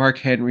Young and Mark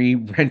Henry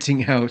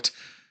renting out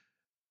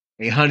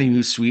a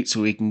honeymoon suite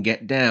so he can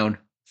get down,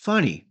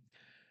 funny.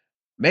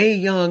 Mae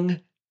Young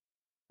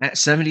at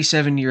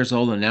 77 years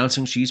old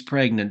announcing she's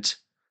pregnant,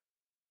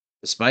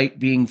 despite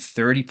being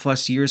 30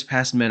 plus years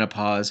past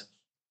menopause,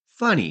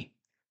 funny.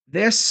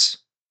 This,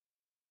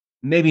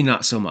 maybe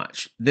not so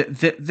much.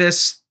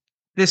 This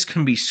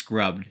can be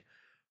scrubbed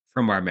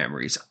from our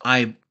memories.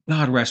 God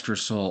rest her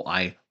soul,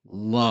 I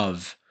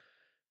love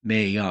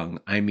Mae Young.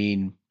 I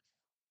mean,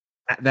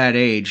 at that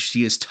age,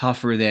 she is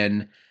tougher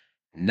than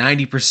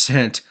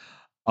 90%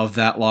 of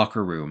that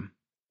locker room.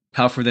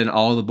 Tougher than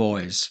all the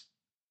boys,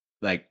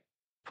 like,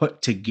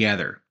 put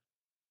together,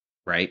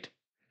 right?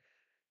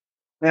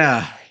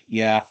 Yeah,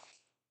 yeah.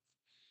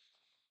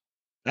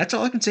 That's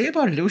all I can say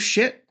about it. It was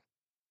shit.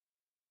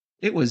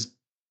 It was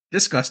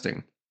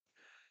disgusting.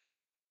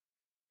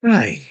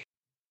 Right.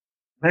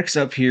 Next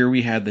up here,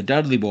 we had the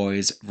Dudley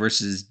Boys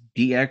versus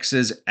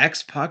DX's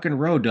X-Pac and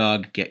Road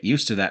Dogg. Get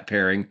used to that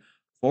pairing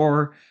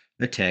for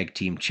the Tag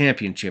Team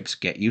Championships.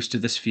 Get used to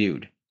this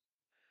feud.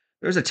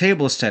 There's a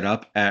table set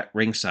up at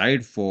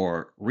ringside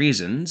for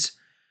reasons,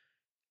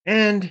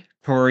 and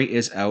Tori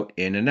is out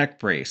in a neck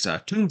brace.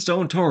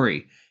 Tombstone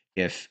Tori,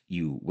 if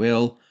you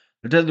will.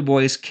 The Dudley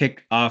Boys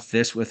kicked off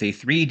this with a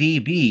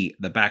 3DB,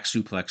 the back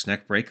suplex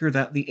neckbreaker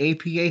that the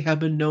APA have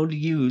been known to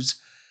use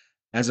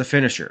as a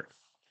finisher.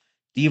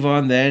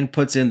 Devon then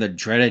puts in the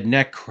dreaded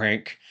neck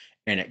crank,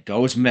 and it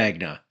goes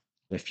Magna.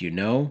 If you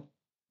know,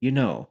 you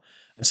know.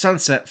 A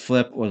sunset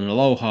flip with an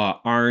aloha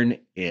arn,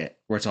 it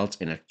results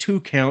in a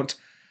 2 count.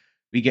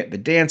 We get the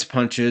dance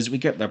punches, we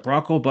get the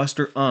Bronco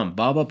Buster on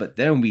Baba, but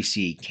then we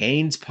see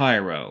Kane's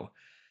Pyro.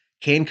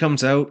 Kane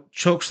comes out,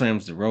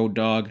 chokeslams the Road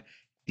Dogg,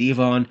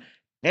 Devon,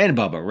 and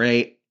Bubba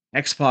Ray.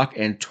 X-Pac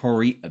and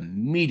Tori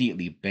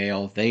immediately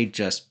bail. They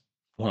just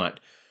want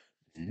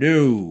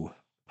no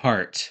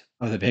part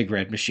of the Big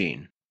Red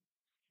Machine.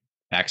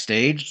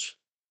 Backstage,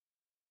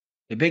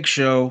 the Big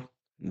Show,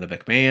 the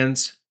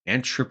McMahons,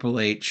 and Triple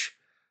H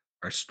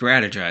are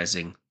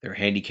strategizing their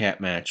handicap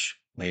match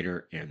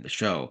later in the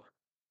show.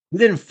 We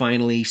then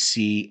finally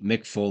see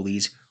Mick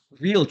Foley's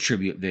real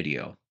tribute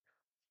video.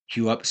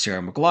 Cue up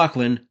Sarah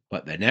McLachlan,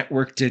 but the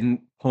network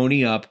didn't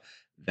pony up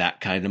that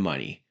kind of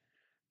money.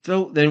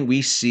 So then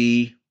we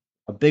see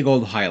a big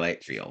old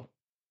highlight reel.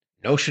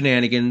 No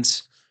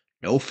shenanigans,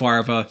 no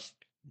Farva,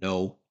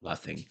 no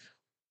nothing.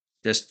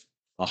 Just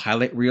a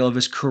highlight reel of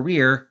his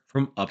career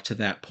from up to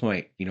that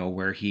point,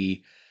 where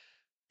he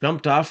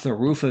jumped off the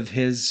roof of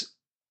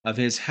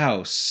his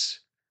house,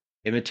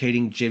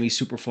 imitating Jimmy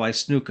Superfly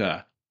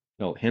Snuka.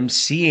 Him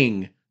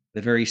seeing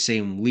the very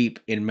same leap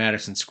in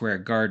Madison Square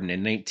Garden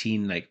in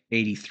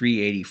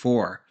 1983,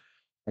 84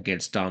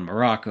 against Don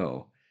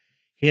Morocco.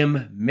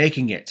 Him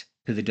making it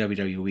to the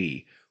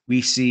WWE.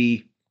 We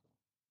see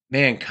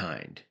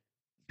Mankind,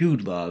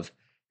 Dude Love,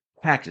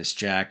 Cactus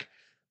Jack,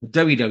 the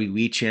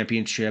WWE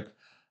Championship,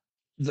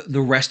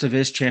 the rest of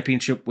his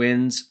championship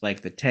wins,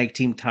 like the tag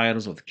team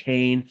titles with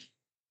Kane,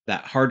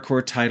 that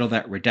hardcore title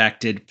that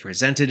Redacted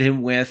presented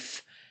him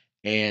with,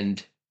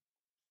 and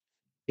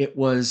it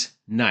was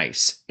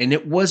nice. And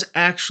it was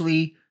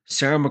actually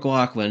Sarah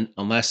McLachlan,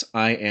 unless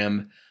I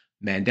am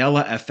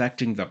Mandela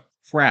affecting the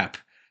crap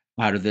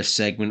out of this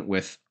segment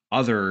with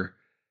other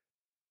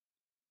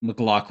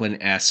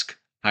McLachlan-esque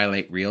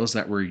highlight reels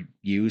that were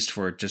used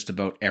for just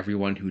about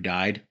everyone who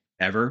died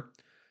ever.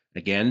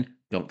 Again,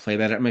 don't play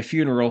that at my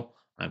funeral.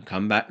 I'm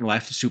coming back in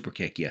life to super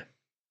kick you.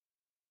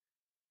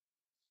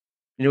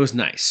 And it was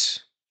nice.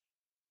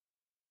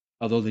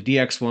 Although the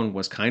DX one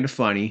was kind of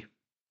funny.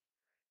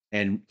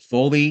 And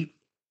Foley,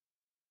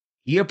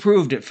 he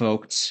approved it,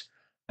 folks.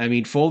 I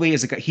mean, Foley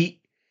is a guy,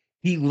 he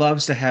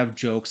loves to have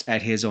jokes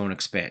at his own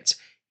expense.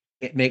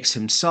 It makes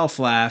himself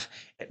laugh.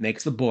 It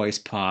makes the boys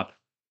pop.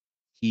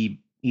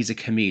 He's a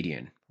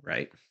comedian,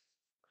 right?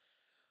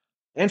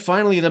 And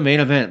finally, the main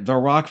event, The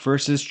Rock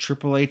versus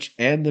Triple H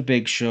and The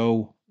Big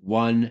Show,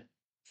 one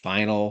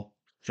final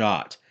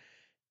shot.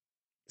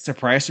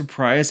 Surprise,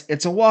 surprise,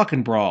 it's a walk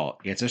and brawl.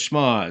 It's a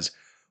schmoz.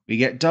 We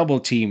get double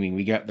teaming.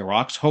 We get The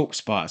Rock's hope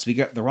spots. We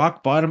get the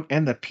rock bottom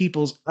and the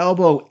people's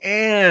elbow.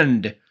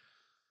 And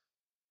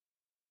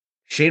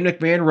Shane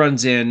McMahon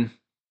runs in,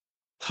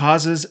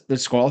 causes the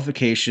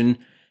disqualification.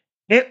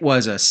 It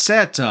was a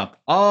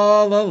setup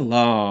all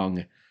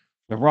along.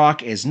 The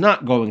Rock is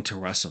not going to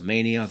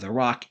WrestleMania. The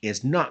Rock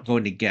is not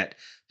going to get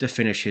to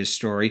finish his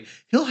story.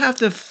 He'll have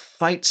to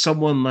fight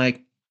someone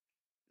like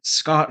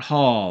Scott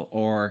Hall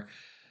or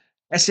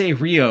S.A.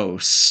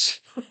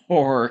 Rios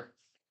or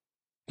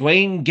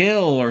Dwayne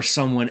Gill or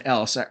someone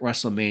else at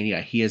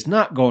WrestleMania. He is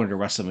not going to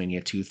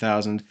WrestleMania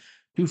 2000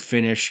 to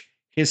finish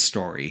his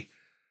story.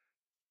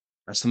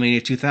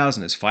 WrestleMania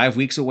 2000 is 5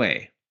 weeks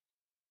away.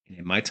 And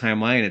in my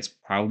timeline, it's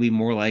probably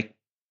more like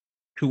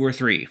 2 or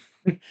 3.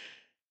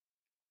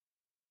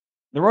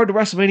 The road to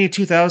WrestleMania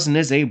 2000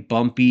 is a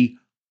bumpy,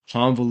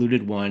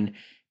 convoluted one.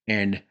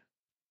 And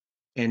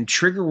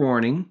trigger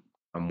warning,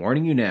 I'm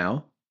warning you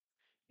now,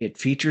 it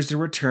features the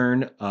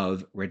return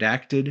of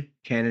redacted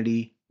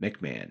Kennedy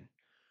McMahon,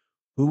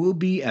 who will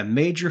be a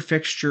major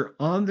fixture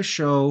on the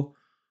show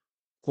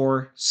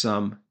for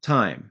some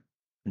time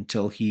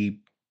until he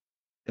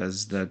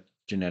does the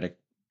genetic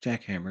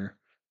jackhammer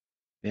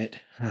bit.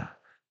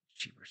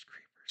 Jeepers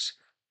creepers.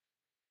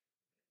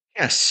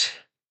 Yes.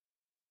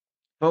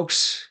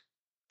 Folks,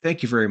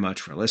 thank you very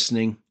much for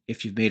listening.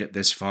 If you've made it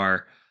this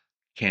far,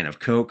 can of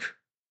Coke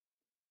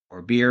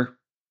or beer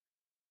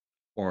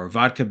or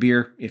vodka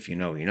beer, if you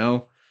know, you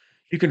know.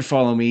 You can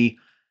follow me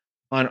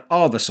on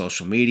all the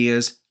social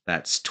medias.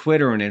 That's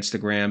Twitter and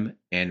Instagram.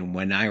 And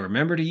when I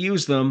remember to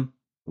use them,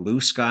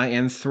 Blue Sky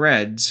and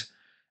Threads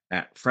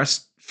at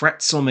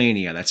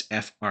FretzleMania. That's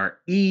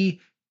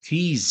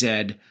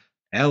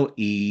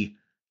FRETZLE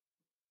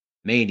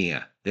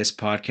Mania. This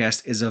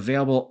podcast is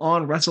available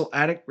on Wrestle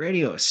Addict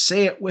Radio.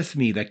 Say it with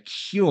me, the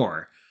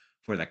cure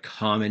for the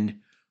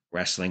common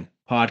wrestling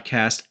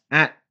podcast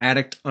at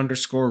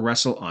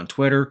addict_wrestle on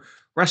Twitter,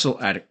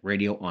 Wrestle Addict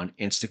Radio on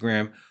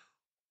Instagram.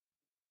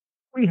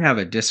 We have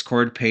a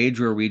Discord page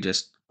where we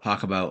just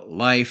talk about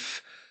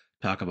life,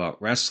 talk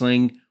about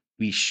wrestling.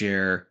 We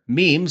share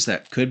memes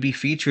that could be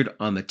featured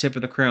on the Tip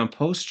of the Crown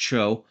post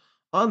show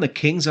on the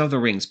Kings of the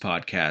Rings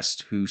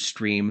podcast, who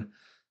stream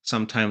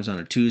sometimes on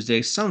a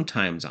Tuesday,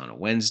 sometimes on a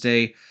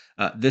Wednesday.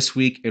 This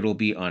week, it'll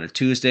be on a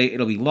Tuesday.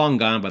 It'll be long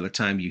gone by the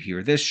time you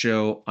hear this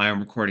show. I am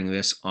recording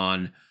this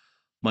on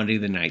Monday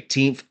the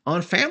 19th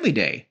on Family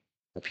Day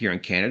up here in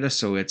Canada,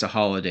 so it's a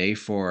holiday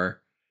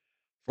for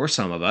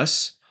some of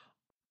us.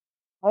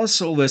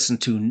 Also listen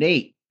to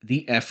Nate,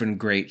 the effing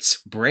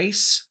great's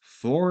Brace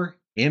for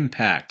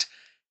Impact,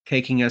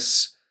 taking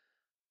us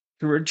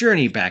through a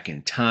journey back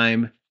in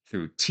time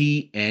through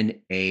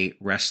TNA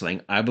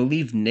wrestling. I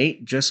believe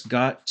Nate just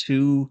got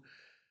to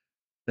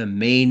the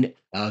main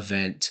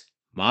event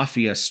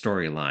Mafia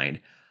storyline.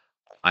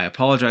 I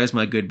apologize,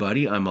 my good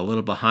buddy. I'm a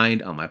little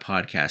behind on my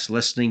podcast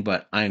listening,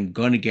 but I'm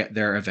going to get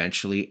there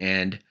eventually.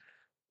 And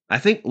I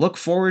think look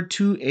forward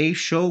to a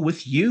show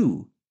with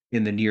you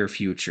in the near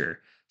future.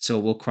 So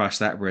we'll cross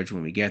that bridge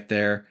when we get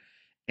there.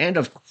 And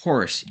of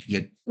course,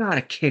 you got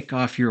to kick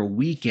off your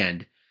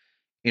weekend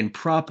in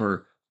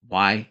proper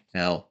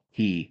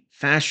YLP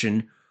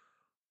fashion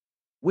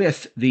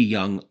with the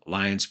Young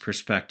Lions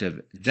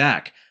perspective.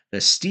 Zach, the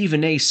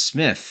Stephen A.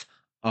 Smith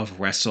of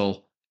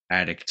Wrestle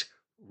Addict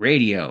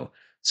Radio.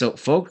 So,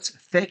 folks,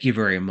 thank you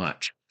very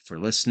much for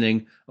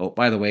listening. Oh,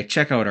 by the way,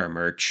 check out our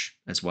merch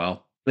as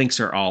well. Links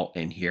are all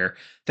in here.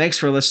 Thanks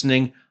for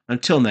listening.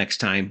 Until next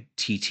time,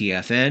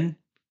 TTFN,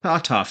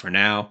 ta-ta for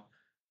now,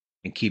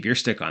 and keep your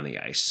stick on the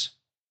ice.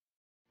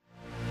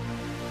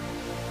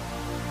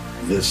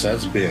 This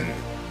has been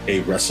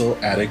a Wrestle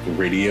Addict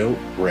Radio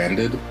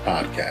branded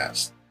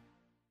podcast.